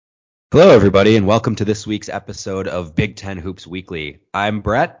Hello, everybody, and welcome to this week's episode of Big Ten Hoops Weekly. I'm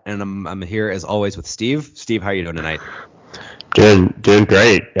Brett, and I'm here as always with Steve. Steve, how are you doing tonight? Doing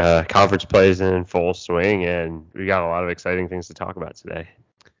great. Conference plays in full swing, and we got a lot of exciting things to talk about today.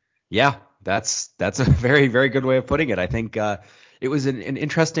 Yeah, that's a very, very good way of putting it. I think it was an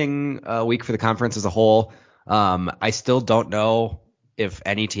interesting week for the conference as a whole. I still don't know if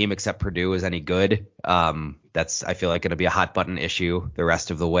any team except Purdue is any good. That's, I feel like, going to be a hot button issue the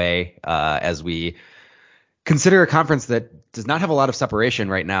rest of the way as we consider a conference that does not have a lot of separation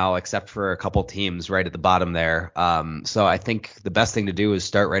right now, except for a couple teams right at the bottom there. So I think the best thing to do is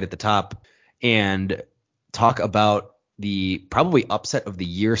start right at the top and talk about the probably upset of the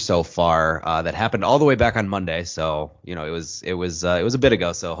year so far that happened all the way back on Monday. So it was a bit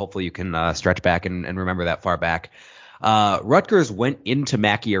ago. So hopefully you can stretch back and remember that far back. Rutgers went into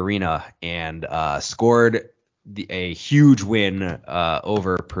Mackey Arena and scored a huge win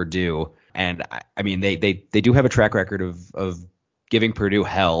over Purdue. And I mean, they do have a track record of giving Purdue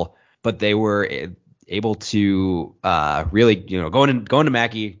hell, but they were able to really, going to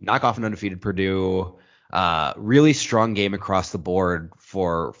Mackey, knock off an undefeated Purdue. Really strong game across the board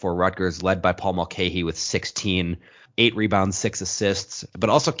for Rutgers, led by Paul Mulcahy with 16, 8 rebounds, 6 assists, but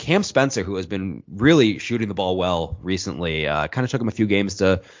also Cam Spencer, who has been really shooting the ball well recently. Kind of took him a few games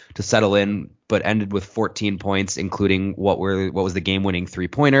to settle in, but ended with 14 points, including what was the game-winning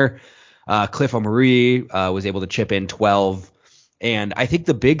three-pointer. Cliff Omoruyi was able to chip in 12. And I think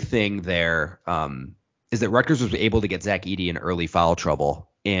the big thing there is that Rutgers was able to get Zach Edey in early foul trouble,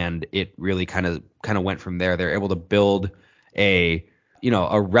 and it really kind of went from there. They're able to build a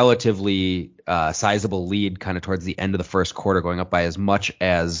relatively sizable lead kind of towards the end of the first quarter, going up by as much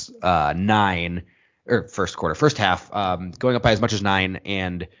as 9, or first half, going up by as much as 9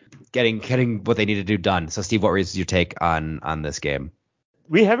 and getting what they need to do done. So Steve, what was your take on this game?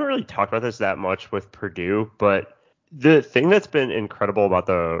 We haven't really talked about this that much with Purdue, but the thing that's been incredible about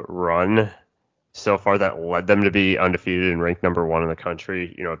the run so far that led them to be undefeated and ranked number 1 in the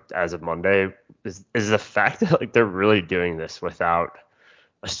country, as of Monday, is the fact that they're really doing this without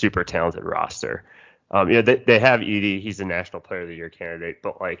a super talented roster. They have Edey, he's a National Player of the Year candidate,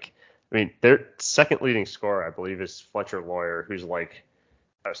 but their second leading scorer, I believe, is Fletcher Loyer, who's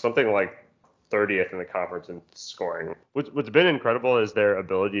something like 30th in the conference in scoring. What's been incredible is their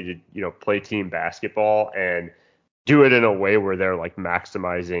ability to play team basketball and do it in a way where they're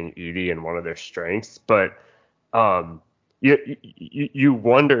maximizing Edey and one of their strengths. But you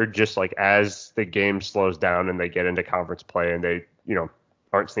wonder, just as the game slows down and they get into conference play and they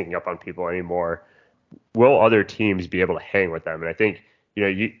aren't sneaking up on people anymore, will other teams be able to hang with them? And I think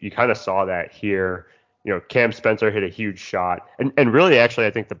you kind of saw that here. Cam Spencer hit a huge shot. And really, actually,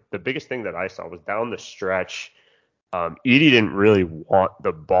 I think the biggest thing that I saw was down the stretch. Edey didn't really want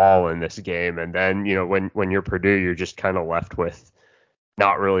the ball in this game. And then, when you're Purdue, you're just kind of left with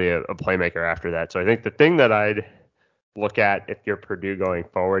not really a playmaker after that. So I think the thing that I'd look at if you're Purdue going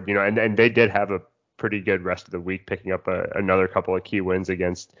forward, and they did have a pretty good rest of the week, picking up another couple of key wins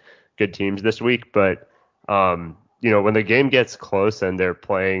against good teams this week. But, when the game gets close and they're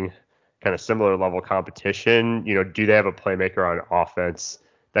playing kind of similar level competition, do they have a playmaker on offense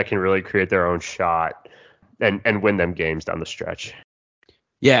that can really create their own shot and win them games down the stretch?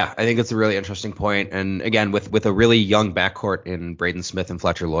 Yeah, I think that's a really interesting point. And again, with a really young backcourt in Braden Smith and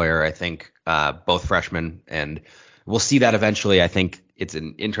Fletcher Loyer, I think both freshmen, and we'll see that eventually. I think it's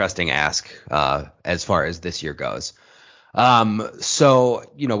an interesting ask as far as this year goes. So,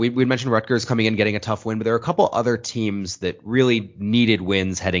 we mentioned Rutgers coming in, getting a tough win, but there are a couple other teams that really needed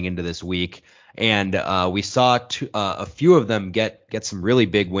wins heading into this week. And we saw a few of them get some really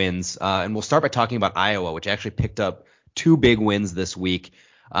big wins. And we'll start by talking about Iowa, which actually picked up 2 big wins this week.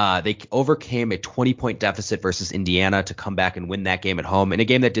 They overcame a 20-point deficit versus Indiana to come back and win that game at home, in a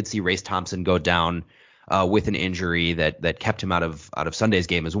game that did see Race Thompson go down with an injury that kept him out of Sunday's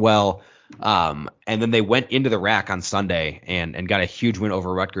game as well. And then they went into the rack on Sunday and got a huge win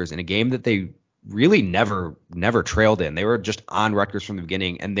over Rutgers in a game that they really never trailed in. They were just on Rutgers from the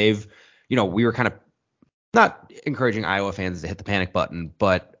beginning, and we were kind of not encouraging Iowa fans to hit the panic button,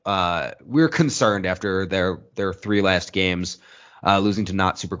 but we were concerned after their 3 last games, losing to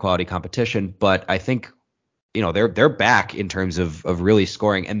not super quality competition. But I think they're back in terms of really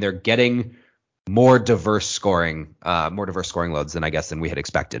scoring, and they're getting more diverse scoring loads than we had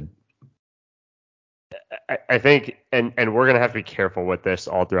expected. I think, and we're going to have to be careful with this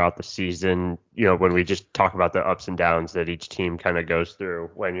all throughout the season, when we just talk about the ups and downs that each team kind of goes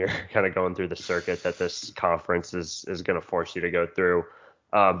through when you're kind of going through the circuit that this conference is going to force you to go through.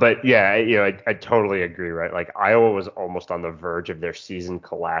 But yeah, I totally agree, right? Like Iowa was almost on the verge of their season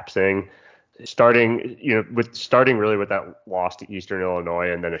collapsing, starting really with that loss to Eastern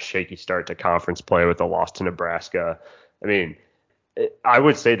Illinois and then a shaky start to conference play with a loss to Nebraska. I mean, I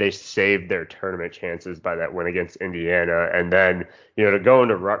would say they saved their tournament chances by that win against Indiana, and then to go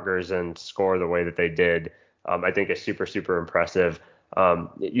into Rutgers and score the way that they did, I think is super super impressive.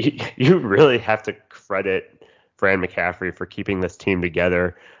 You really have to credit Fran McCaffery for keeping this team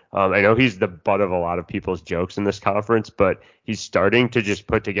together. I know he's the butt of a lot of people's jokes in this conference, but he's starting to just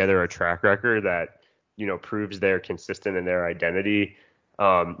put together a track record that proves they're consistent in their identity.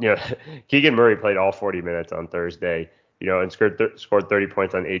 Keegan Murray played all 40 minutes on Thursday, and scored 30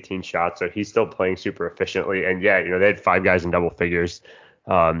 points on 18 shots. So he's still playing super efficiently. And yeah, they had 5 guys in double figures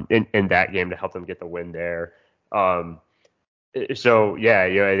in that game to help them get the win there. So yeah,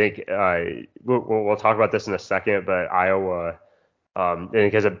 I think we'll talk about this in a second, but Iowa, I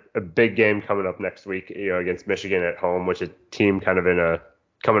think has a big game coming up next week, against Michigan at home, which is a team kind of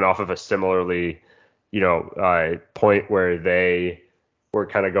coming off of a similarly, point where they were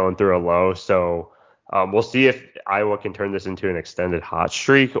kind of going through a low. So we'll see if Iowa can turn this into an extended hot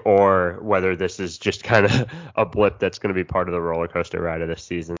streak or whether this is just kind of a blip that's going to be part of the roller coaster ride of this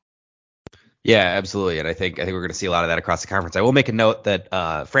season. Yeah, absolutely. And I think we're going to see a lot of that across the conference. I will make a note that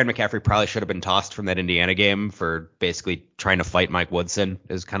Fran McCaffery probably should have been tossed from that Indiana game for basically trying to fight Mike Woodson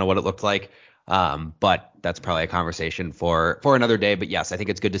is kind of what it looked like. But that's probably a conversation for another day. But yes, I think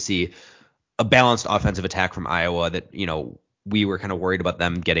it's good to see a balanced offensive attack from Iowa that, we were kind of worried about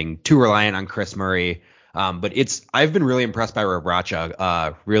them getting too reliant on Chris Murray. But I've been really impressed by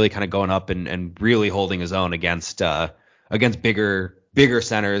Rebraca, really kind of going up and really holding his own against bigger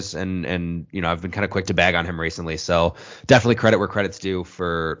centers, and I've been kind of quick to bag on him recently. So definitely credit where credit's due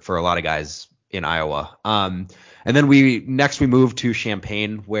for a lot of guys in Iowa. And then we moved to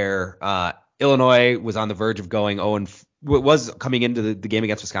Champaign, where Illinois was on the verge of going 0 was coming into the game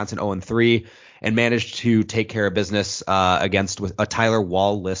against Wisconsin 0-3 and managed to take care of business against a Tyler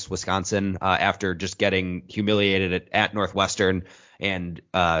Wall-less Wisconsin after just getting humiliated at Northwestern. And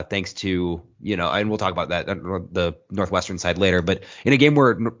thanks to, and we'll talk about that, the Northwestern side later, but in a game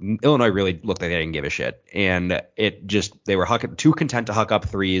where Illinois really looked like they didn't give a shit. And they were too content to huck up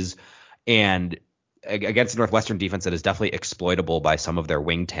threes, and against the Northwestern defense that is definitely exploitable by some of their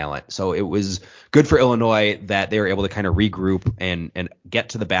wing talent. So it was good for Illinois that they were able to kind of regroup and get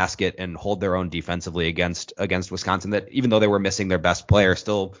to the basket and hold their own defensively against Wisconsin, that even though they were missing their best player,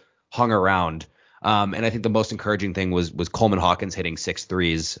 still hung around. And I think the most encouraging thing was Coleman Hawkins hitting 6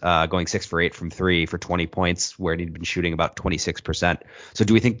 threes, going 6 for 8 from 3 for 20 points, where he'd been shooting about 26%. So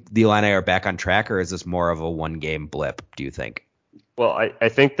do we think the Illini are back on track, or is this more of a one-game blip, do you think? Well, I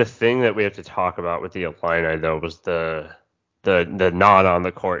think the thing that we have to talk about with the Illini, though, was the not on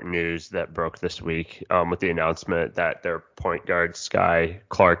the court news that broke this week with the announcement that their point guard Sky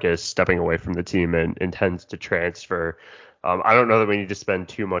Clark is stepping away from the team and intends to transfer. I don't know that we need to spend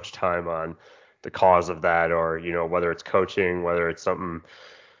too much time on the cause of that, or whether it's coaching, whether it's something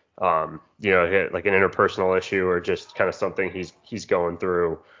like an interpersonal issue, or just kind of something he's going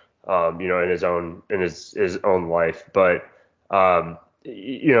through in his own life. But I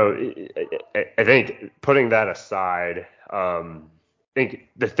think putting that aside, I think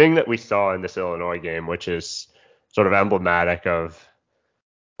the thing that we saw in this Illinois game, which is sort of emblematic of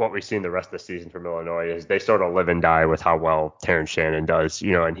what we've seen the rest of the season from Illinois, is they sort of live and die with how well Terrence Shannon does.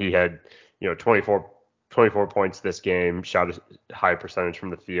 And he had 24 points this game, shot a high percentage from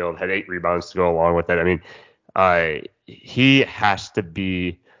the field, had 8 rebounds to go along with it. I mean, he has to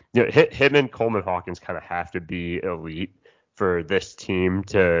be, him and Coleman Hawkins kind of have to be elite for this team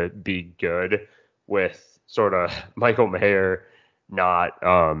to be good, with sort of Michael Mayer not,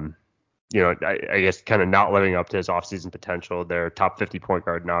 I guess kind of not living up to his offseason potential. Their top 50 point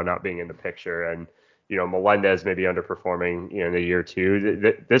guard now not being in the picture, and Melendez maybe underperforming in a year or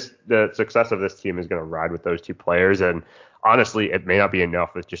two. The success of this team is going to ride with those two players, and honestly, it may not be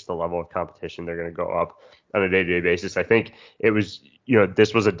enough with just the level of competition they're going to go up on a day-to-day basis. I think it was,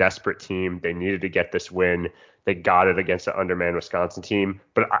 this was a desperate team. They needed to get this win. They got it against an undermanned Wisconsin team,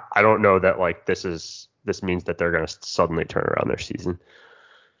 but I don't know that this means that they're going to suddenly turn around their season.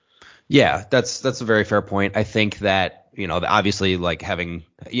 Yeah, that's a very fair point. I think that, obviously, like having,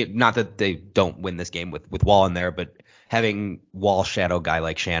 not that they don't win this game with Wall in there, but having Wall shadow guy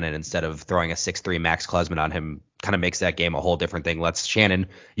like Shannon instead of throwing a 6'3" Max Klesman on him kind of makes that game a whole different thing. Lets Shannon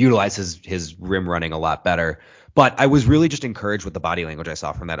utilize his rim running a lot better. But I was really just encouraged with the body language I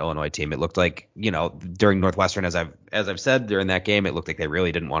saw from that Illinois team. It looked like, during Northwestern, as I've said during that game, it looked like they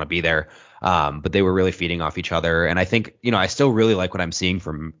really didn't want to be there. But they were really feeding off each other. And I think, I still really like what I'm seeing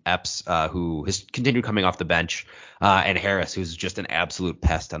from Epps, who has continued coming off the bench, and Harris, who's just an absolute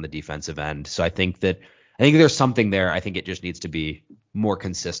pest on the defensive end. So I think there's something there. I think it just needs to be more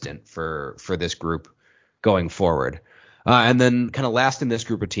consistent for this group going forward. And then kind of last in this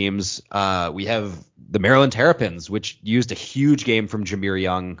group of teams, we have the Maryland Terrapins, which used a huge game from Jahmir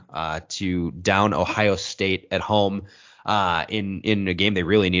Young to down Ohio State at home in a game they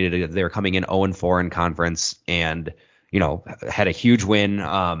really needed. They were coming in 0-4 in conference and, had a huge win.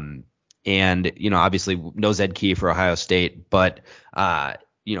 And, obviously no Zed Key for Ohio State, but,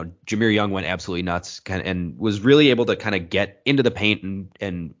 Jahmir Young went absolutely nuts and was really able to kind of get into the paint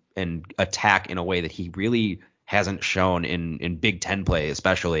and attack in a way that he really hasn't shown in Big Ten play,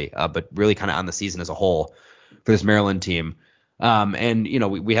 especially, but really kind of on the season as a whole for this Maryland team. And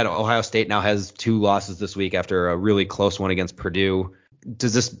we had Ohio State now has 2 losses this week after a really close one against Purdue.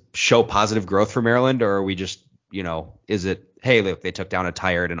 Does this show positive growth for Maryland, or are we just, is it, hey, look, they took down a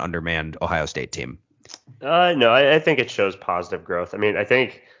tired and undermanned Ohio State team? No, I think it shows positive growth. I mean, I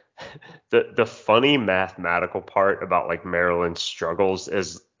think the funny mathematical part about like Maryland's struggles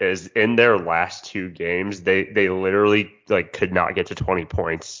is in their last 2 games, they literally like could not get to 20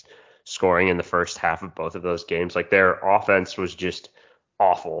 points scoring in the first half of both of those games. Like their offense was just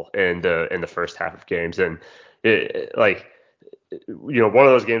awful in the first half of games, and one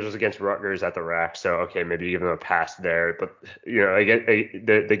of those games was against Rutgers at the rack, so okay, maybe give them a pass there. But again,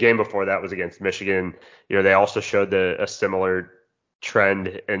 the game before that was against Michigan. They also showed a similar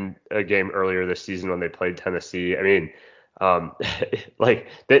trend in a game earlier this season when they played Tennessee. I mean, like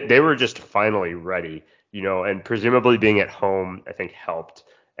they were just finally ready, and presumably being at home, I think helped,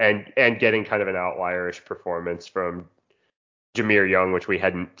 and getting kind of an outlierish performance from Jahmir Young, which we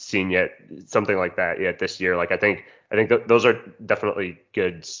hadn't seen yet, something like that yet this year. Like I think those are definitely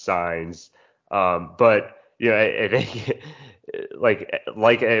good signs. But I think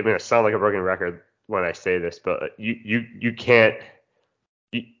I'm gonna sound like a broken record when I say this, but you can't,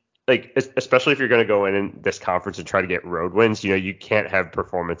 especially if you're going to go in this conference and try to get road wins, you can't have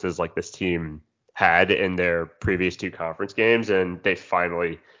performances like this team had in their previous 2 conference games, and they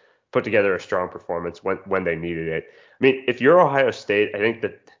finally put together a strong performance when they needed it. I mean, if you're Ohio State, I think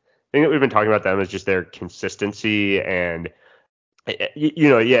that thing that we've been talking about them is just their consistency and I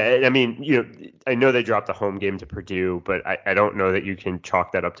mean, I know they dropped a home game to Purdue, but I don't know that you can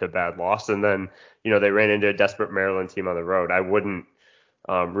chalk that up to a bad loss. And then, they ran into a desperate Maryland team on the road. I wouldn't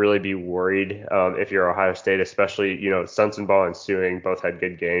really be worried if you're Ohio State, especially, Sensenball and Suing both had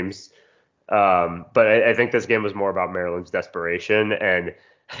good games. But I think this game was more about Maryland's desperation. And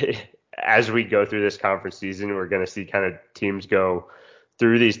as we go through this conference season, we're going to see kind of teams go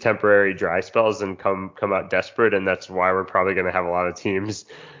through these temporary dry spells and come out desperate. And that's why we're probably going to have a lot of teams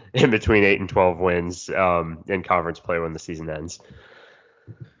in between 8 and 12 wins in conference play when the season ends.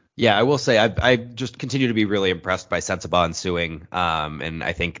 Yeah, I will say I just continue to be really impressed by Sensabaugh and Suing. And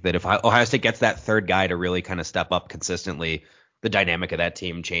I think that if Ohio State gets that third guy to really kind of step up consistently, the dynamic of that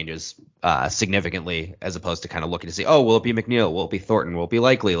team changes significantly, as opposed to kind of looking to see, oh, will it be McNeil? Will it be Thornton? Will it be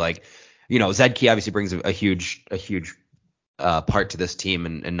Likely? Like, Zed Key obviously brings a huge part to this team,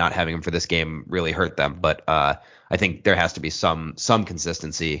 and not having him for this game really hurt them. But I think there has to be some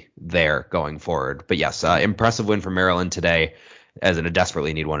consistency there going forward. But yes, impressive win for Maryland today, as in a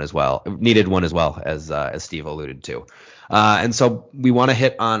desperately needed one as well, as Steve alluded to. And so we want to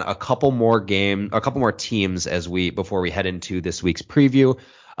hit on a couple more teams before we head into this week's preview.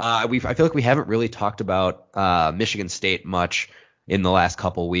 I feel like we haven't really talked about Michigan State much in the last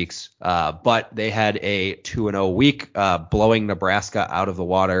couple weeks, but they had a 2-0 week, blowing Nebraska out of the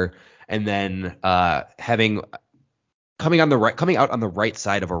water, and then coming out on the right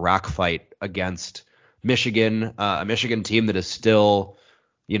side of a rock fight against Michigan, a Michigan team that is still,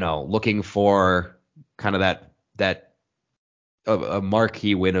 looking for kind of that a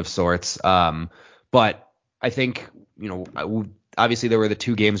marquee win of sorts. But I think, obviously there were the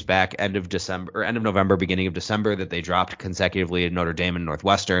 2 games back end of November, beginning of December, that they dropped consecutively in Notre Dame and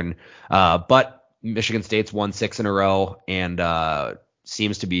Northwestern. But Michigan State's won 6 in a row and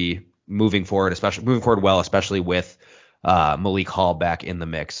seems to be moving forward well, especially with Malik Hall back in the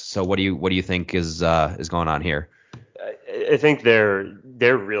mix. So what do you think is going on here? I think they're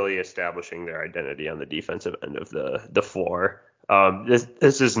really establishing their identity on the defensive end of the floor.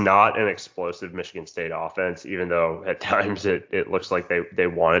 This is not an explosive Michigan State offense, even though at times it looks like they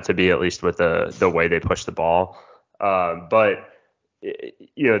want it to be, at least with the way they push the ball. But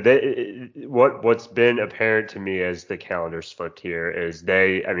what's been apparent to me as the calendar's flipped here is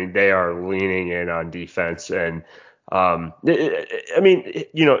they are leaning in on defense. And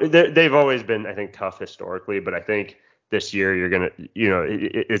they've always been, I think, tough historically, but I think this year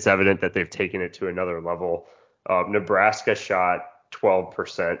it's evident that they've taken it to another level. Nebraska shot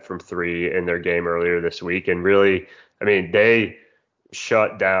 12% from three in their game earlier this week, and really, they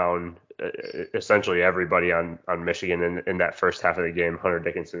shut down essentially everybody on Michigan in that first half of the game, Hunter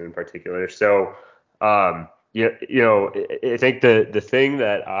Dickinson in particular. So, I think the thing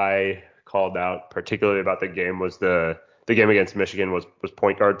that I called out particularly about the game was the game against Michigan was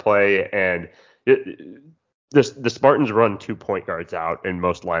point guard play, and the Spartans run 2 point guards out in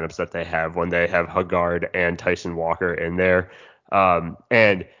most lineups that they have when they have Haggard and Tyson Walker in there,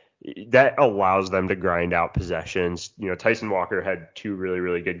 and that allows them to grind out possessions. Tyson Walker had 2 really,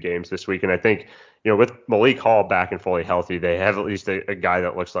 really good games this week. And I think, with Malik Hall back and fully healthy, they have at least a guy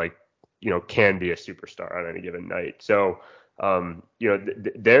that looks like, can be a superstar on any given night. So,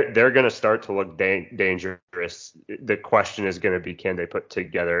 they're going to start to look dangerous. The question is going to be, can they put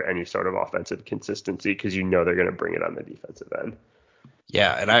together any sort of offensive consistency? Because they're going to bring it on the defensive end.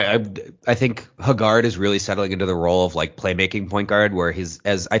 Yeah, and I think Haggard is really settling into the role of like playmaking point guard, where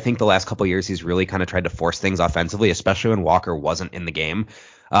I think the last couple of years he's really kind of tried to force things offensively, especially when Walker wasn't in the game.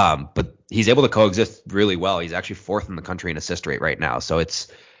 But he's able to coexist really well. He's actually 4th in the country in assist rate right now, so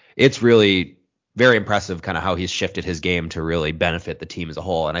it's really very impressive kind of how he's shifted his game to really benefit the team as a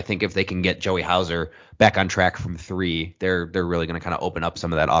whole. And I think if they can get Joey Hauser back on track from 3, they're really going to kind of open up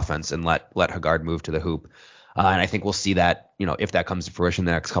some of that offense and let Haggard move to the hoop. And I think we'll see that, if that comes to fruition in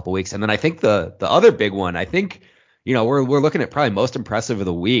the next couple of weeks. And then I think the other big one, I think, we're looking at probably most impressive of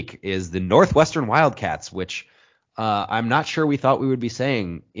the week is the Northwestern Wildcats, which I'm not sure we thought we would be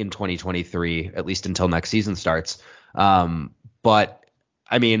saying in 2023, at least until next season starts. But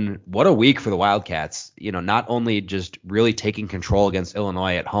what a week for the Wildcats, not only just really taking control against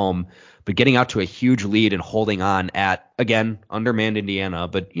Illinois at home, but getting out to a huge lead and holding on at, again, undermanned Indiana.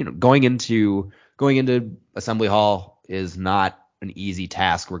 But, going into Assembly Hall is not an easy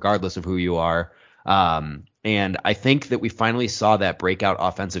task, regardless of who you are. And I think that we finally saw that breakout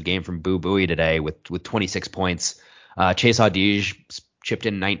offensive game from Boo Buie today with 26 points. Chase Audige chipped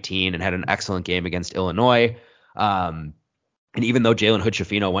in 19 and had an excellent game against Illinois. And even though Jalen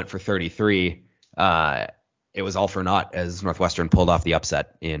Hood-Schifino went for 33, it was all for naught as Northwestern pulled off the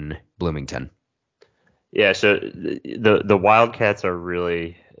upset in Bloomington. Yeah, so the Wildcats are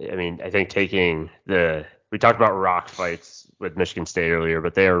really, I think we talked about rock fights with Michigan State earlier,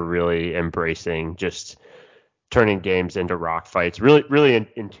 but they are really embracing just turning games into rock fights, really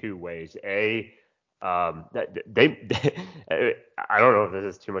in 2 ways. I don't know if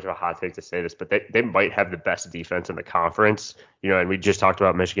this is too much of a hot take to say this, but they might have the best defense in the conference, and we just talked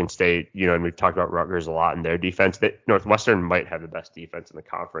about Michigan State, and we've talked about Rutgers a lot in their defense. That Northwestern might have the best defense in the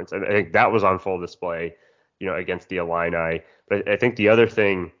conference. And I think that was on full display, against the Illini. But I think the other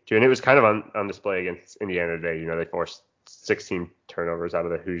thing too, and it was kind of on display against Indiana today, they forced 16 turnovers out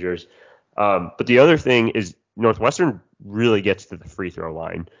of the Hoosiers. But the other thing is Northwestern really gets to the free throw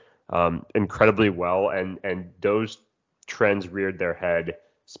line incredibly well, and those trends reared their head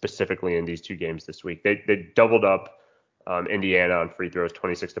specifically in these 2 games this week. They doubled up Indiana on free throws,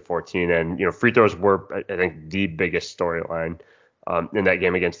 26-14, and free throws were, I think, the biggest storyline in that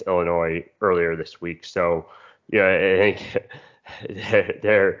game against Illinois earlier this week. So I think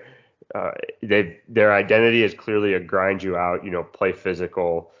their identity is clearly a grind you out, play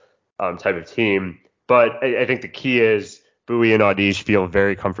physical type of team. But I think the key is Buie and Audige feel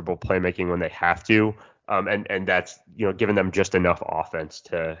very comfortable playmaking when they have to, and that's giving them just enough offense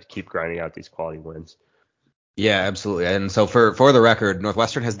to keep grinding out these quality wins. Yeah, absolutely. And so for the record,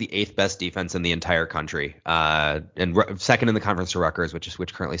 Northwestern has the 8th best defense in the entire country, and second in the conference to Rutgers,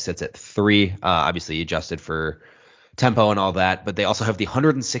 which currently sits at 3. Obviously adjusted for tempo and all that, but they also have the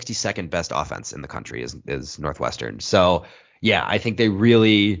 162nd best offense in the country is Northwestern. So yeah, I think they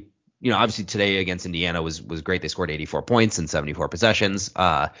really, obviously today against Indiana was great. They scored 84 points in 74 possessions.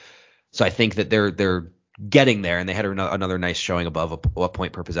 So I think that they're getting there, and they had another nice showing above a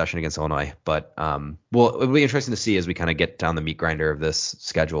point per possession against Illinois. But it'll be interesting to see as we kind of get down the meat grinder of this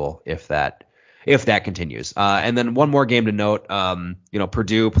schedule if that continues. And then one more game to note,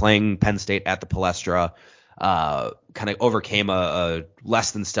 Purdue playing Penn State at the Palestra kind of overcame a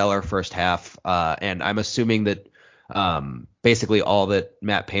less than stellar first half, and I'm assuming that basically all that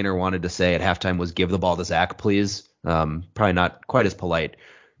Matt Painter wanted to say at halftime was give the ball to Zach, please. Probably not quite as polite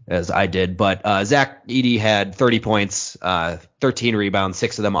as I did, but Zach Edey had 30 points, 13 rebounds,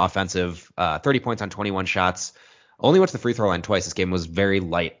 6 of them offensive, 30 points on 21 shots, only went to the free throw line twice. This game was very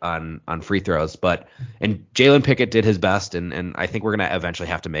light on free throws, and Jalen Pickett did his best, and I think we're gonna eventually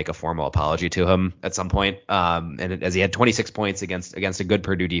have to make a formal apology to him at some point. As he had 26 points against a good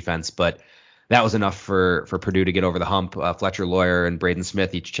Purdue defense, but that was enough for Purdue to get over the hump. Fletcher Lawyer and Braden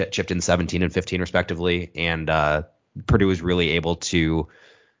Smith each chipped in 17 and 15 respectively, and Purdue was really able to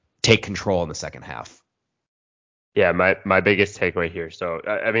take control in the second half. Yeah, my biggest takeaway here. So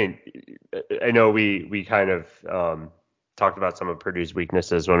I mean, I know we kind of talked about some of Purdue's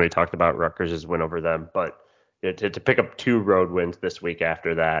weaknesses when we talked about Rutgers' win over them, but to pick up 2 road wins this week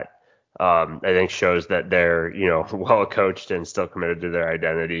after that, I think shows that they're well coached and still committed to their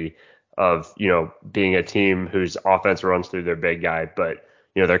identity of being a team whose offense runs through their big guy, but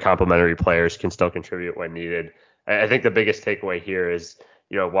their complementary players can still contribute when needed. I think the biggest takeaway here is,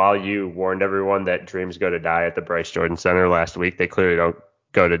 while you warned everyone that dreams go to die at the Bryce Jordan Center last week, they clearly don't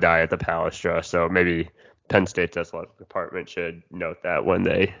go to die at the Palestra. So maybe Penn State's athletic department should note that when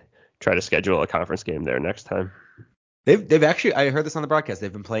they try to schedule a conference game there next time. They've actually, I heard this on the broadcast,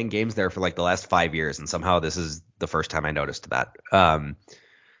 they've been playing games there for like the last 5 years, and somehow this is the first time I noticed that.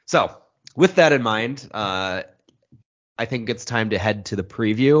 So with that in mind, I think it's time to head to the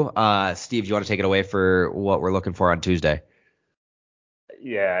preview. Steve, do you want to take it away for what we're looking for on Tuesday?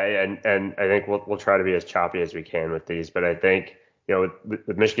 Yeah, and I think we'll try to be as choppy as we can with these, but I think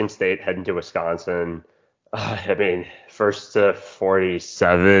with Michigan State heading to Wisconsin, I mean, first to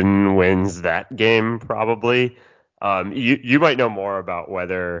 47 wins that game probably. You might know more about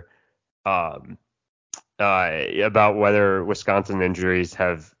whether Wisconsin injuries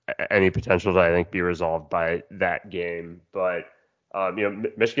have any potential to, I think, be resolved by that game, but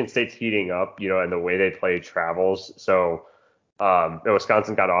Michigan State's heating up, and the way they play travels, so.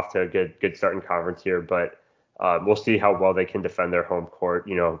 Wisconsin got off to a good start in conference here, but we'll see how well they can defend their home court,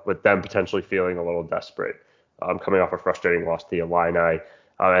 with them potentially feeling a little desperate, coming off a frustrating loss to the Illini.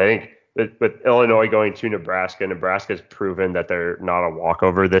 I think with Illinois going to Nebraska's proven that they're not a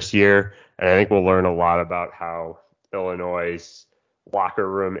walkover this year, and I think we'll learn a lot about how Illinois' locker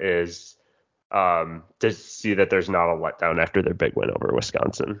room is, to see that there's not a letdown after their big win over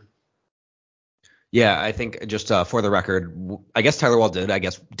Wisconsin. Yeah, I think just for the record, I guess Tyler Wall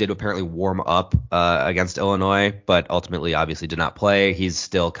did apparently warm up against Illinois, but ultimately obviously did not play. He's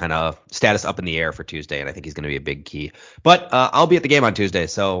still kind of status up in the air for Tuesday, and I think he's going to be a big key. But I'll be at the game on Tuesday,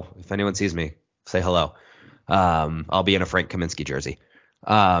 so if anyone sees me, say hello. I'll be in a Frank Kaminsky jersey.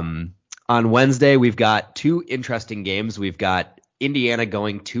 On Wednesday, we've got 2 interesting games. We've got Indiana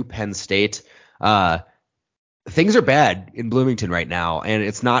going to Penn State. Things are bad in Bloomington right now, and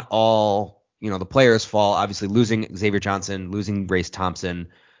it's not all the players' fault. Obviously, losing Xavier Johnson, losing Race Thompson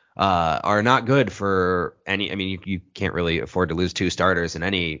are not good for any. I mean, you can't really afford to lose 2 starters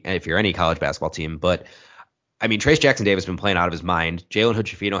if you're any college basketball team. But I mean, Trace Jackson Davis has been playing out of his mind. Jalen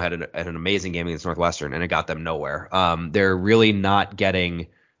Hood-Schifino had an amazing game against Northwestern, and it got them nowhere. They're really not getting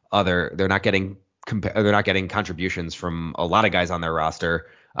they're not getting contributions from a lot of guys on their roster.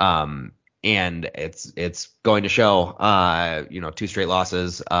 And it's going to show. 2 straight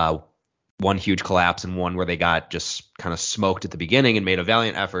losses. One huge collapse and one where they got just kind of smoked at the beginning and made a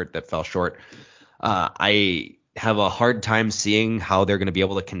valiant effort that fell short. I have a hard time seeing how they're going to be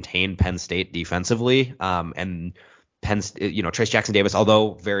able to contain Penn State defensively. And Trace Jackson Davis,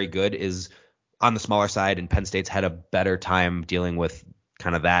 although very good, is on the smaller side, and Penn State's had a better time dealing with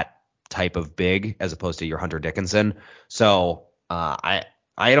kind of that type of big as opposed to your Hunter Dickinson. So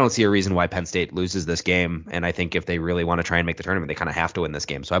I don't see a reason why Penn State loses this game, and I think if they really want to try and make the tournament, they kind of have to win this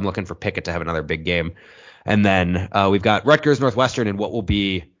game. So I'm looking for Pickett to have another big game. And then we've got Rutgers Northwestern in what will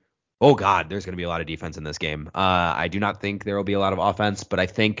be, oh God, there's going to be a lot of defense in this game. I do not think there will be a lot of offense, but I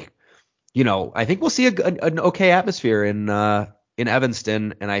think we'll see an okay atmosphere in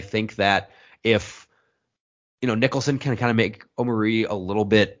Evanston, and I think that if Nicholson can kind of make Omari a little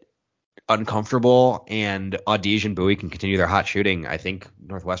bit uncomfortable and Audige and Bowie can continue their hot shooting, I think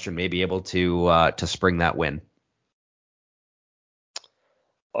Northwestern may be able to spring that win.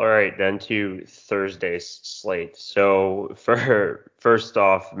 All right, then to Thursday's slate. So first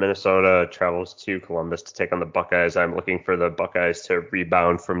off, Minnesota travels to Columbus to take on the Buckeyes. I'm looking for the Buckeyes to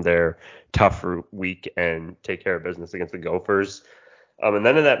rebound from their tough week and take care of business against the Gophers. And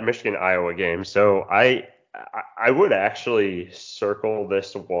then in that Michigan-Iowa game, so I would actually circle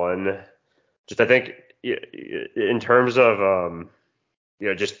this one. Just I think in terms of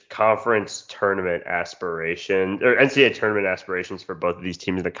just conference tournament aspiration or NCAA tournament aspirations for both of these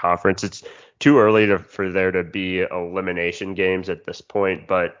teams in the conference. It's too early for there to be elimination games at this point.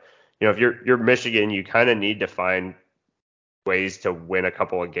 But if you're Michigan, you kind of need to find ways to win a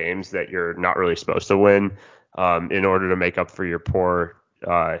couple of games that you're not really supposed to win. in order to make up for your poor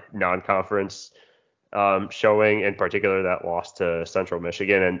non-conference showing, in particular that loss to Central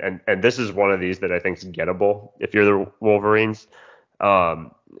Michigan. And this is one of these that I think is gettable if you're the Wolverines.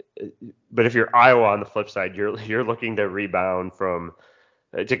 But if you're Iowa on the flip side, you're looking to rebound from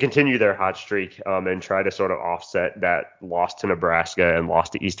to continue their hot streak and try to sort of offset that loss to Nebraska and loss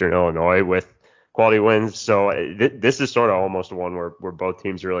to Eastern Illinois with quality wins. So this is sort of almost one where both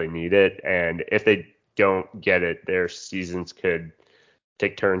teams really need it. And if they don't get it, their seasons could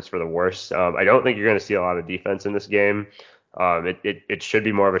take turns for the worse. I don't think you're going to see a lot of defense in this game. It should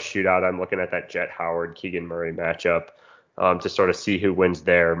be more of a shootout. I'm looking at that Jet Howard Keegan Murray matchup to sort of see who wins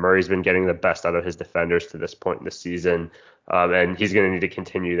there. Murray's been getting the best out of his defenders to this point in the season, and he's going to need to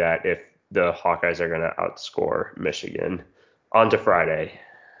continue that if the Hawkeyes are going to outscore Michigan. On to Friday.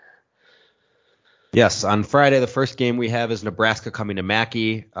 Yes, on Friday, the first game we have is Nebraska coming to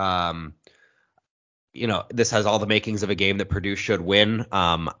Mackey. This has all the makings of a game that Purdue should win.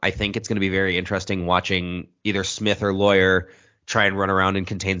 I think it's going to be very interesting watching either Smith or Lawyer try and run around and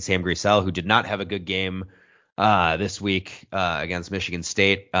contain Sam Griesel, who did not have a good game this week against Michigan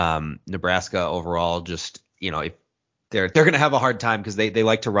State. Nebraska overall, just they're going to have a hard time because they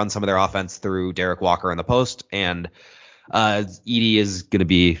like to run some of their offense through Derek Walker in the post, and Edey is going to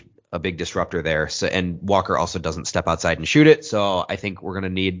be a big disruptor there. So, and Walker also doesn't step outside and shoot it. So I think we're going to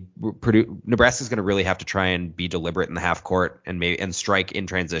need Nebraska's going to really have to try and be deliberate in the half court and strike in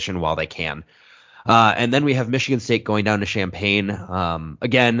transition while they can. And then we have Michigan State going down to Champaign.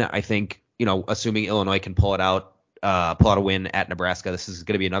 Again, I think, assuming Illinois can pull out a win at Nebraska, this is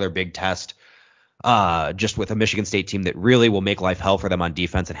going to be another big test. Just with a Michigan State team that really will make life hell for them on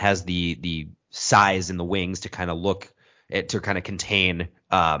defense and has the size in the wings to kind of contain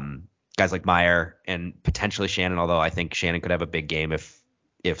guys like Meyer and potentially Shannon, although I think Shannon could have a big game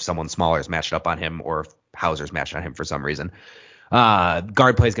if someone smaller is matched up on him or if Hauser's matched on him for some reason.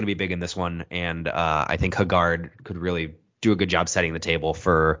 Guard play is going to be big in this one, and I think Haggard could really do a good job setting the table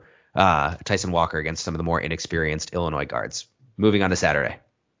for Tyson Walker against some of the more inexperienced Illinois guards. Moving on to Saturday.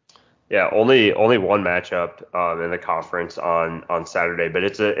 Yeah, only one matchup in the conference on Saturday, but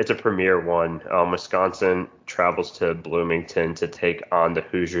it's a premier one. Wisconsin travels to Bloomington to take on the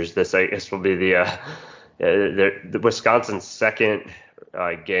Hoosiers. This, I guess, will be the Wisconsin's second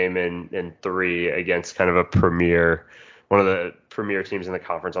game in 3 against kind of one of the premier teams in the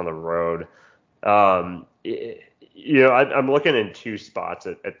conference on the road. I'm looking in 2 spots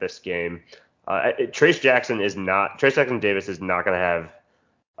at this game. Trayce Jackson Davis is not going to have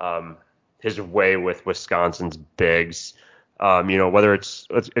his way with Wisconsin's bigs, whether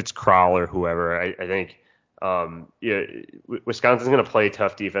it's Crowell or whoever. I think Wisconsin's going to play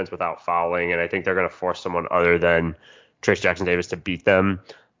tough defense without fouling, and I think they're going to force someone other than Trayce Jackson Davis to beat them.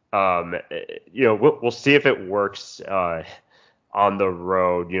 We'll see if it works on the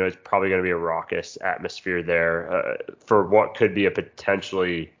road. It's probably going to be a raucous atmosphere there for what could be a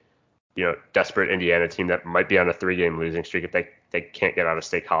potentially desperate Indiana team that might be on a 3-game losing streak if they can't get out of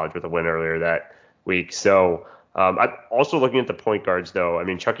State College with a win earlier that week. So I'm also looking at the point guards, though. I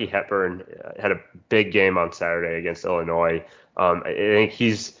mean, Chucky Hepburn had a big game on Saturday against Illinois. I think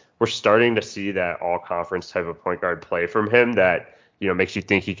we're starting to see that all-conference type of point guard play from him that makes you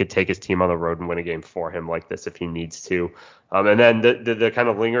think he could take his team on the road and win a game for him like this if he needs to. And then the kind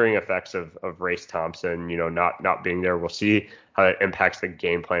of lingering effects of Race Thompson, not being there. We'll see how it impacts the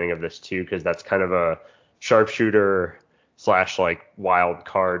game planning of this too, because that's kind of a sharpshooter / like wild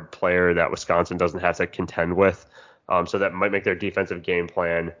card player that Wisconsin doesn't have to contend with. So that might make their defensive game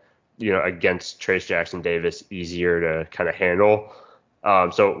plan, against Trayce Jackson Davis easier to kind of handle.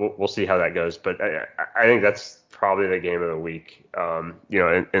 So we'll see how that goes. But I think that's probably the game of the week,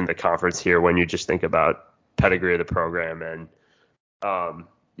 in the conference here when you just think about pedigree of the program and,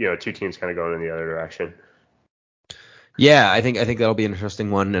 2 teams kind of going in the other direction. Yeah, I think that'll be an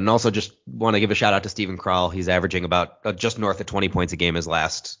interesting one. And also just want to give a shout out to Steven Crowell. He's averaging about just north of 20 points a game his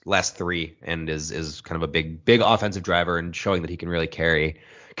last 3 and is kind of a big offensive driver and showing that he can really carry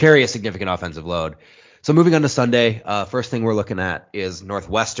a significant offensive load. So moving on to Sunday, first thing we're looking at is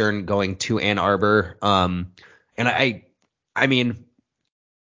Northwestern going to Ann Arbor. And I mean,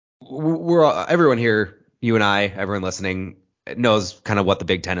 everyone here, you and I, everyone listening, knows kind of what the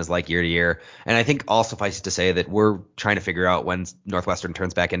Big Ten is like year to year. And I think all suffice to say that we're trying to figure out when Northwestern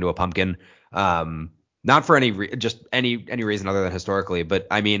turns back into a pumpkin. Not for any reason other than historically, but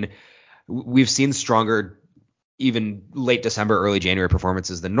I mean, we've seen stronger even late December, early January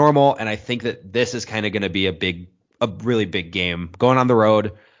performances than normal. And I think that this is kind of going to be a really big game going on the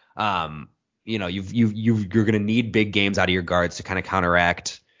road. You're going to need big games out of your guards to kind of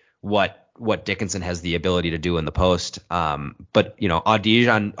counteract what what Dickinson has the ability to do in the post. But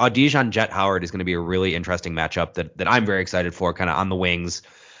Audige on Jet Howard is going to be a really interesting matchup that I'm very excited for, kind of on the wings.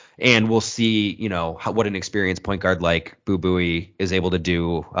 And we'll see, what an experienced point guard like Boo Buie is able to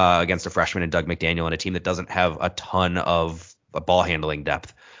do against a freshman and Doug McDaniel and a team that doesn't have a ton of ball handling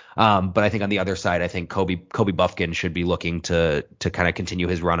depth. But I think on the other side, I think Kobe Buffkin should be looking to kind of continue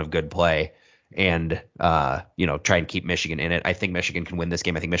his run of good play and try and keep Michigan in it. I think Michigan can win this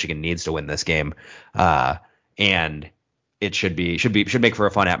game. I think Michigan needs to win this game. And it should make for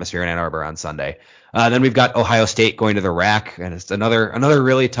a fun atmosphere in Ann Arbor on Sunday. Then we've got Ohio State going to the RAC, and it's another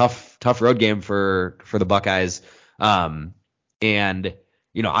really tough road game for the Buckeyes. And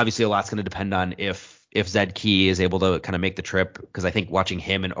obviously a lot's going to depend on if Zed Key is able to kind of make the trip, because I think watching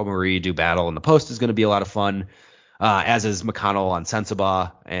him and Omari do battle in the post is going to be a lot of fun. As is McConnell on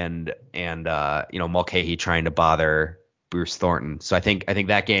Sensabaugh and Mulcahy trying to bother Bruce Thornton. So I think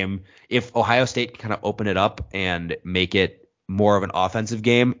that game, if Ohio State can kind of open it up and make it more of an offensive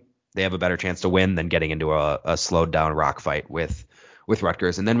game, they have a better chance to win than getting into a slowed down rock fight with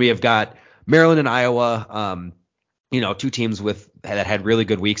Rutgers. And then we have got Maryland and Iowa, two teams that had really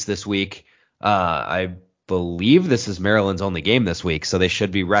good weeks this week. I believe this is Maryland's only game this week, so they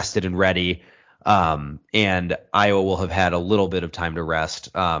should be rested and ready. And Iowa will have had a little bit of time to rest.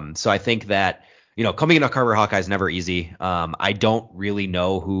 So I think that, coming into Carver Hawkeye is never easy. I don't really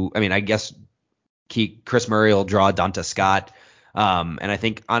know I guess Chris Murray will draw Donta Scott. And I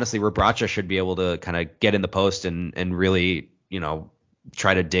think honestly, Rebraca should be able to kind of get in the post and really,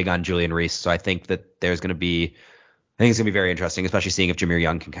 try to dig on Julian Reese. So I think that I think it's going to be very interesting, especially seeing if Jameer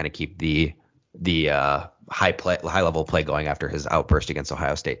Young can kind of keep the high level play going after his outburst against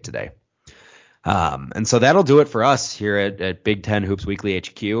Ohio State today. And so that'll do it for us here at Big Ten Hoops Weekly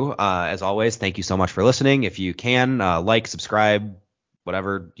HQ. As always, thank you so much for listening. If you can, like, subscribe,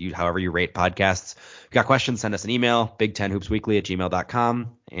 however you rate podcasts. If you got questions, send us an email,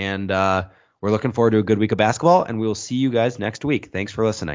 big10hoopsweekly@gmail.com. And we're looking forward to a good week of basketball, and we will see you guys next week. Thanks for listening.